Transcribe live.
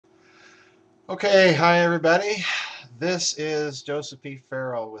Okay, hi everybody. This is Joseph P.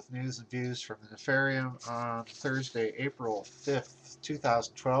 Farrell with news and views from the Nefarium on Thursday, April 5th,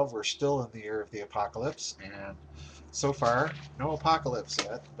 2012. We're still in the year of the apocalypse, and so far, no apocalypse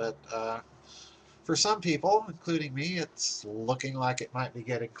yet, but for some people, including me, it's looking like it might be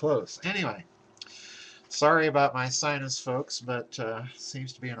getting close. Anyway, sorry about my sinus, folks, but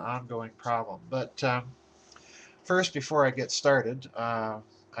seems to be an ongoing problem. But first, before I get started,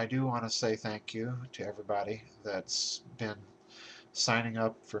 I do want to say thank you to everybody that's been signing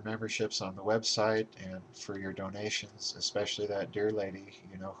up for memberships on the website and for your donations, especially that dear lady.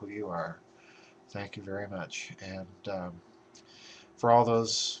 You know who you are. Thank you very much. And for all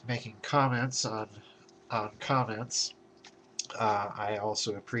those making comments on comments, I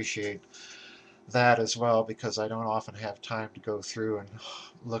also appreciate that as well because I don't often have time to go through and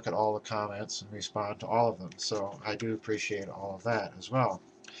look at all the comments and respond to all of them. So I do appreciate all of that as well.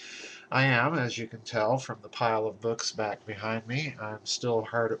 I am, as you can tell from the pile of books back behind me, I'm still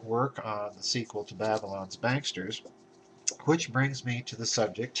hard at work on the sequel to Babylon's Banksters, which brings me to the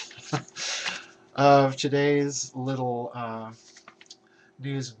subject of today's little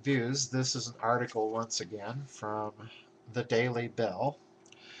news and views. This is an article, once again, from the Daily Bell,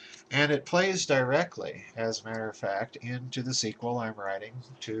 and it plays directly, as a matter of fact, into the sequel I'm writing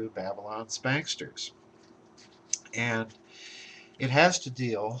to Babylon's Banksters. And it has to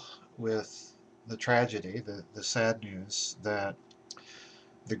deal with the tragedy, the sad news that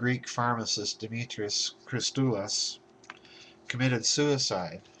the Greek pharmacist Demetrius Christoulas committed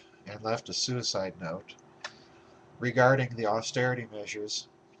suicide and left a suicide note regarding the austerity measures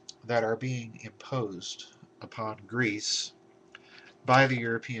that are being imposed upon Greece by the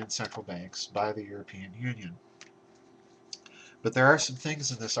European central banks, by the European Union. But there are some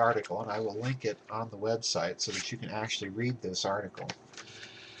things in this article, and I will link it on the website so that you can actually read this article,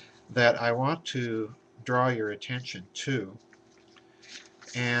 that I want to draw your attention to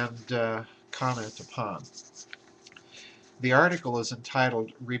and comment upon. The article is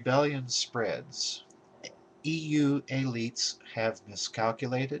entitled "Rebellion Spreads. EU Elites Have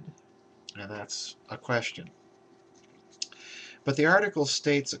Miscalculated?" And that's a question. But the article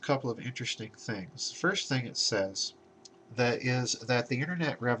states a couple of interesting things. The first thing it says that is that the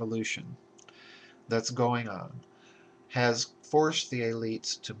internet revolution that's going on has forced the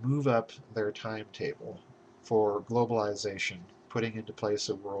elites to move up their timetable for globalization, putting into place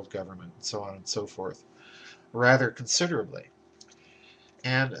a world government, and so on and so forth, rather considerably.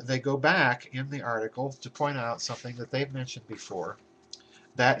 And they go back in the article to point out something that they've mentioned before,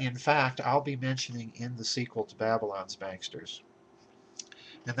 that in fact I'll be mentioning in the sequel to Babylon's Banksters.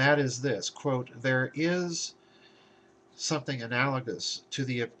 And that is this, quote, "There is something analogous to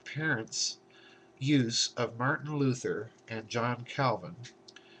the appearance use of Martin Luther and John Calvin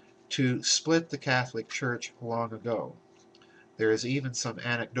to split the Catholic Church long ago. There is even some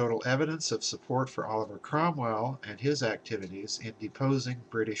anecdotal evidence of support for Oliver Cromwell and his activities in deposing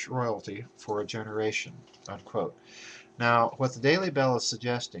British royalty for a generation." Unquote. Now, what the Daily Bell is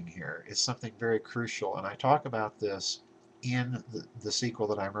suggesting here is something very crucial, and I talk about this in the sequel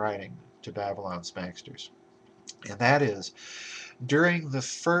that I'm writing to Babylon's Banksters. And that is, during the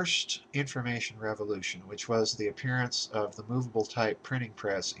first information revolution, which was the appearance of the movable type printing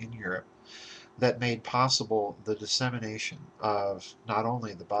press in Europe, that made possible the dissemination of not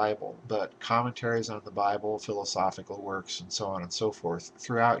only the Bible, but commentaries on the Bible, philosophical works, and so on and so forth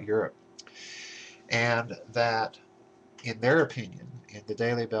throughout Europe. And that, in their opinion, in the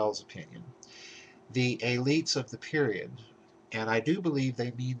Daily Bell's opinion, the elites of the period, and I do believe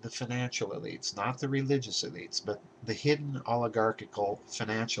they mean the financial elites, not the religious elites, but the hidden oligarchical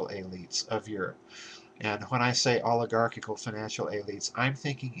financial elites of Europe. And when I say oligarchical financial elites, I'm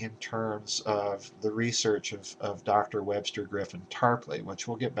thinking in terms of the research of Dr. Webster Griffin Tarpley, which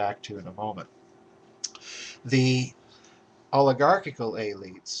we'll get back to in a moment. The oligarchical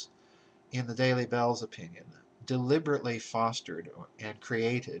elites, in the Daily Bell's opinion, deliberately fostered and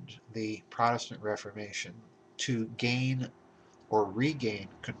created the Protestant Reformation to gain or regain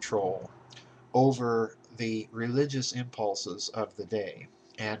control over the religious impulses of the day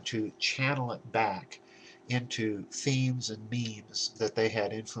and to channel it back into themes and memes that they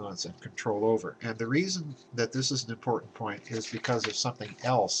had influence and control over. And the reason that this is an important point is because of something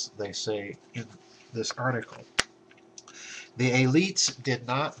else they say in this article. The elites did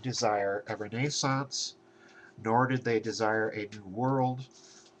not desire a renaissance, nor did they desire a new world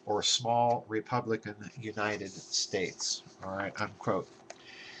or small Republican United States. All right, unquote.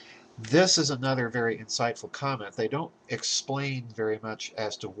 This is another very insightful comment. They don't explain very much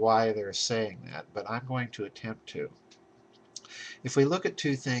as to why they're saying that, but I'm going to attempt to. If we look at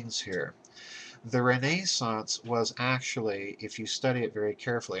two things here, the Renaissance was actually, if you study it very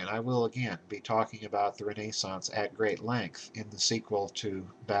carefully, and I will again be talking about the Renaissance at great length in the sequel to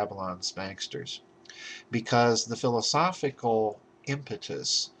Babylon's Banksters, because the philosophical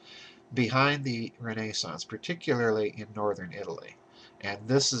impetus behind the Renaissance, particularly in northern Italy, and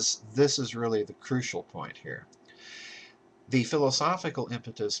this is really the crucial point here. The philosophical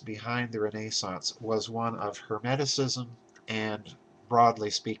impetus behind the Renaissance was one of Hermeticism and, broadly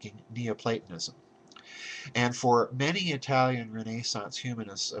speaking, Neoplatonism. And for many Italian Renaissance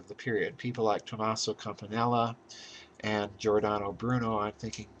humanists of the period, people like Tommaso Campanella and Giordano Bruno, I'm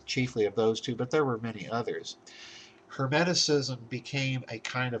thinking chiefly of those two, but there were many others, Hermeticism became a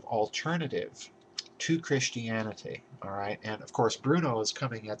kind of alternative to Christianity, all right? And of course, Bruno is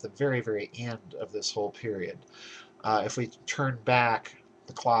coming at the very, very end of this whole period. If we turn back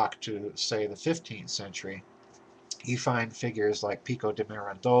the clock to, say, the 15th century, you find figures like Pico de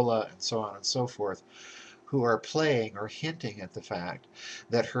Mirandola and so on and so forth, who are playing or hinting at the fact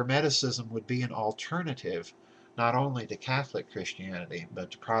that Hermeticism would be an alternative not only to Catholic Christianity,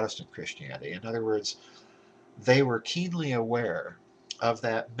 but to Protestant Christianity. In other words, they were keenly aware of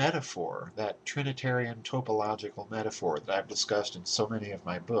that metaphor, that Trinitarian topological metaphor that I've discussed in so many of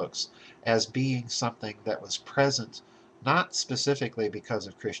my books, as being something that was present not specifically because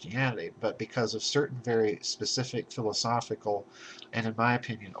of Christianity, but because of certain very specific philosophical and, in my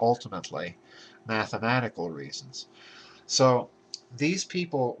opinion, ultimately mathematical reasons. So these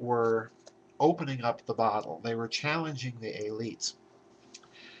people were opening up the bottle. They were challenging the elites.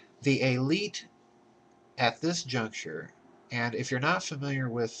 The elite at this juncture, and if you're not familiar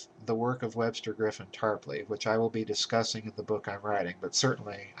with the work of Webster Griffin Tarpley, which I will be discussing in the book I'm writing, but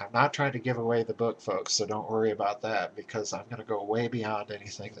certainly I'm not trying to give away the book, folks, so don't worry about that, because I'm going to go way beyond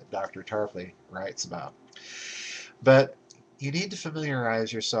anything that Dr. Tarpley writes about. But you need to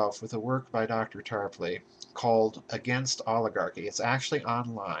familiarize yourself with a work by Dr. Tarpley called Against Oligarchy. It's actually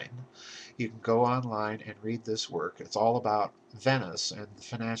online. You can go online and read this work. It's all about Venice and the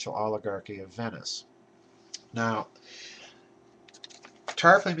financial oligarchy of Venice. Now,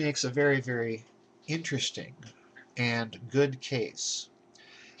 Tarpley makes a very, very interesting and good case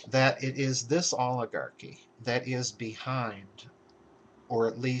that it is this oligarchy that is behind, or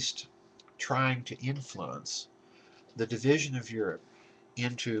at least trying to influence, the division of Europe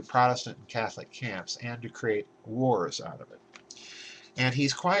into Protestant and Catholic camps and to create wars out of it. And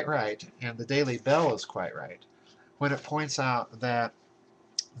he's quite right, and the Daily Bell is quite right, when it points out that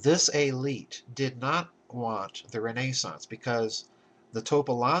this elite did not want the Renaissance because the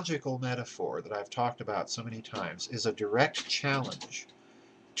topological metaphor that I've talked about so many times is a direct challenge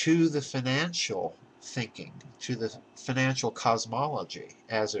to the financial thinking, to the financial cosmology,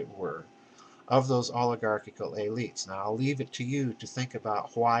 as it were, of those oligarchical elites. Now, I'll leave it to you to think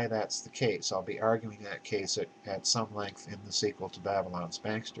about why that's the case. I'll be arguing that case at some length in the sequel to Babylon's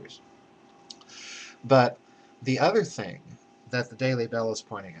Banksters. But the other thing that the Daily Bell is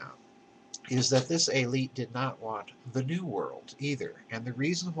pointing out is that this elite did not want the New World either. And the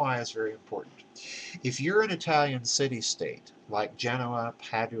reason why is very important. If you're an Italian city-state, like Genoa,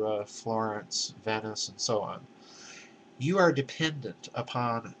 Padua, Florence, Venice, and so on, you are dependent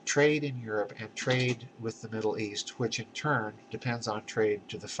upon trade in Europe and trade with the Middle East, which in turn depends on trade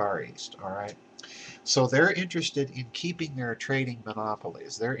to the Far East, all right? So they're interested in keeping their trading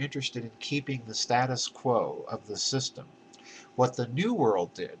monopolies. They're interested in keeping the status quo of the system. What the New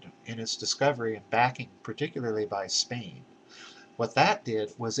World did in its discovery and backing, particularly by Spain, what that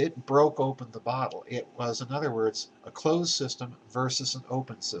did was it broke open the bottle. It was, in other words, a closed system versus an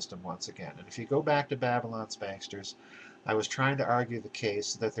open system once again. And if you go back to Babylon's Banksters, I was trying to argue the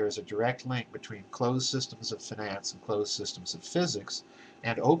case that there is a direct link between closed systems of finance and closed systems of physics,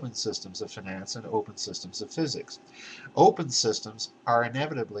 and open systems of finance and open systems of physics. Open systems are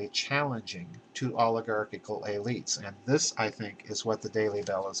inevitably challenging to oligarchical elites, and this, I think, is what the Daily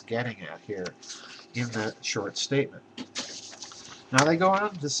Bell is getting at here in that short statement. Now, they go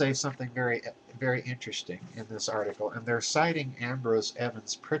on to say something very, very interesting in this article, and they're citing Ambrose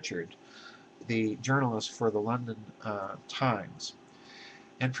Evans Pritchard, the journalist for the London Times.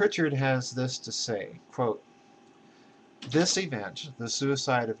 And Pritchard has this to say, quote, "This event, the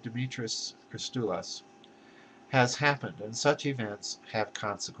suicide of Dimitris Christoulas, has happened, and such events have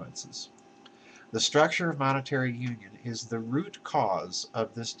consequences. The structure of monetary union is the root cause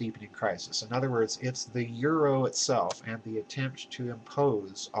of this deepening crisis." In other words, it's the euro itself and the attempt to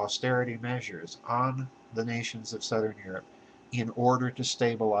impose austerity measures on the nations of Southern Europe in order to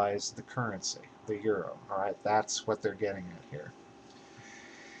stabilize the currency, the euro. All right, that's what they're getting at here.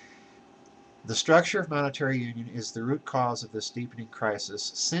 The structure of monetary union is the root cause of this deepening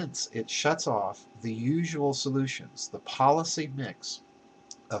crisis since it shuts off the usual solutions. The policy mix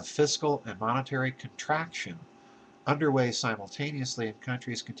of fiscal and monetary contraction underway simultaneously in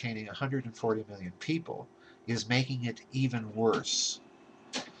countries containing 140 million people is making it even worse.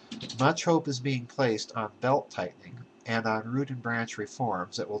 Much hope is being placed on belt tightening and on root and branch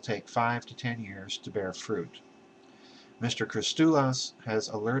reforms that will take 5 to 10 years to bear fruit. Mr. Christoulas has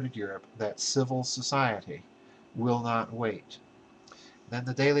alerted Europe that civil society will not wait. Then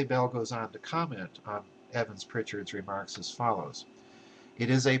the Daily Bell goes on to comment on Evans Pritchard's remarks as follows.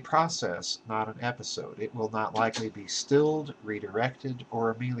 It is a process, not an episode. It will not likely be stilled, redirected, or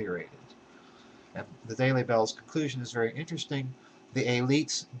ameliorated. And the Daily Bell's conclusion is very interesting. The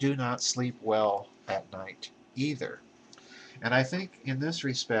elites do not sleep well at night either. And I think in this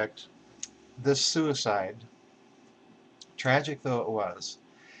respect, this suicide, tragic though it was,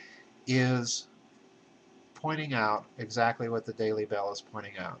 is pointing out exactly what the Daily Bell is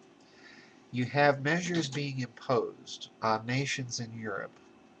pointing out. You have measures being imposed on nations in Europe,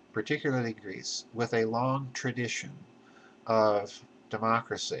 particularly Greece, with a long tradition of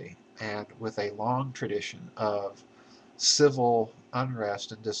democracy and with a long tradition of civil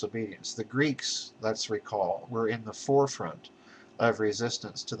unrest and disobedience. The Greeks, let's recall, were in the forefront of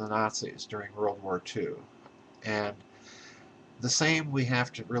resistance to the Nazis during World War II. And the same we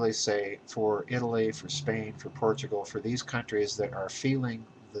have to really say for Italy, for Spain, for Portugal, for these countries that are feeling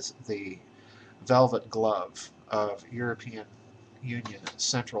the velvet glove of European Union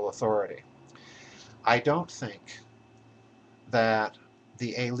central authority. I don't think that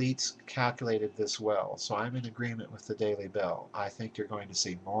the elites calculated this well, so I'm in agreement with the Daily Bell. I think you're going to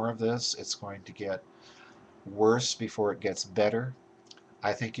see more of this. It's going to get worse before it gets better.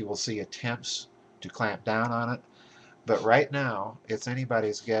 I think you will see attempts to clamp down on it. But right now, it's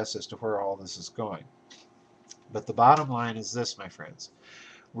anybody's guess as to where all this is going. But the bottom line is this, my friends.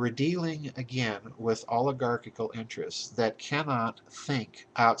 We're dealing again with oligarchical interests that cannot think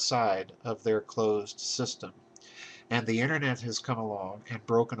outside of their closed system. And the internet has come along and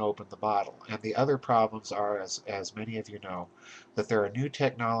broken open the bottle. And the other problems are, as many of you know, that there are new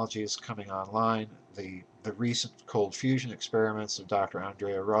technologies coming online. The recent cold fusion experiments of Dr.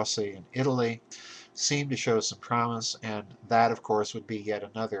 Andrea Rossi in Italy seem to show some promise, and that, of course, would be yet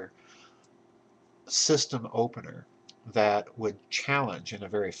another system opener that would challenge in a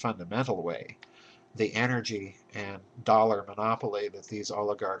very fundamental way the energy and dollar monopoly that these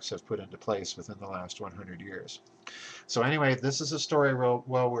oligarchs have put into place within the last 100 years. So anyway, this is a story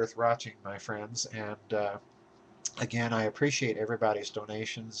well worth watching, my friends, and again, I appreciate everybody's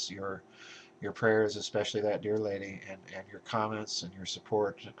donations, your prayers, especially that dear lady, and your comments and your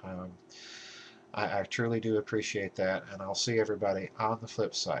support. I truly do appreciate that, and I'll see everybody on the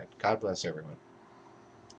flip side. God bless everyone.